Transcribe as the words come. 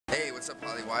up,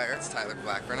 Hollywire? It's Tyler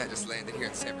Blackburn. I just landed here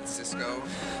in San Francisco.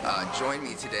 Join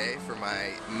me today for my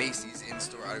Macy's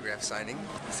in-store autograph signing.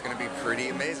 It's gonna be pretty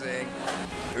amazing.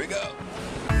 Here we go.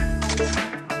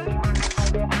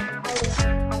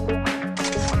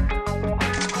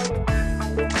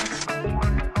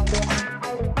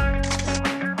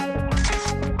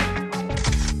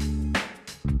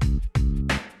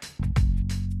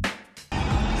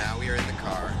 Now we are in the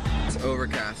car. It's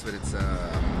overcast, but it's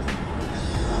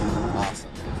awesome.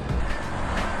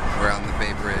 We're on the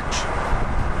Bay Bridge.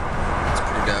 It's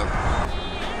pretty dope.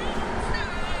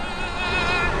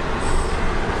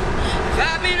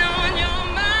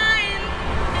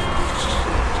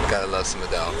 Gotta love some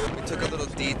Adele. We took a little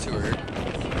detour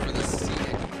for the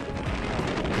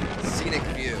scenic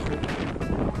view.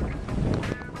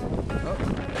 Oh.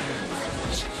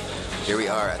 Here we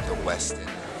are at the Westin.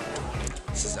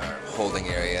 This is our holding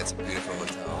area. It's a beautiful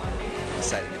hotel. I'm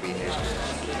excited to be here.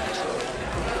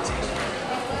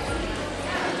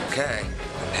 Okay,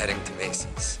 I'm heading to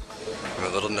Macy's. I'm a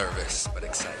little nervous, but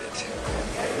excited.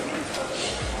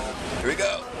 Here we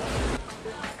go.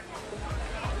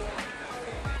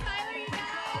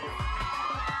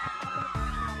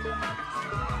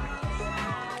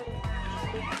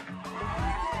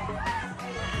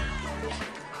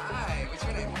 Hi, what's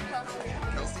your name?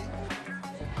 Kelsey.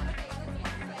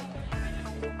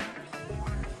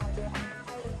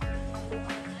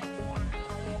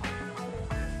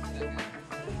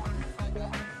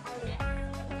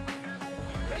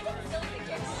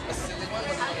 A silly one?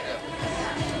 What do you do?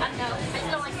 No, I just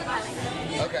don't like smiling.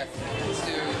 Okay, let's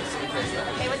do silly face then.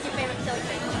 Okay, what's your favorite silly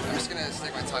thing? I'm just gonna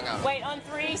stick my tongue out. Wait, on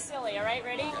 3, silly, alright,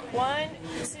 ready? 1,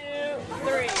 2,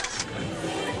 3.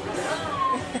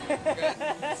 Good?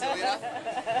 Silly enough?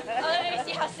 Oh, let me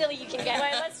see how silly you can get.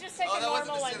 Wait, let's just take a that wasn't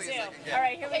normal the one silliest I too. could get.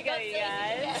 Alright, here we Okay, go, go you silly.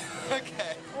 guys.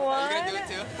 Okay. One. Are you gonna do it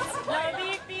too? No,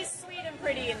 be sweet and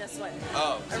pretty in this one.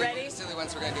 Oh, so Ready? silly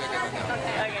ones, we're gonna do a good one now.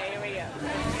 Okay, here we go.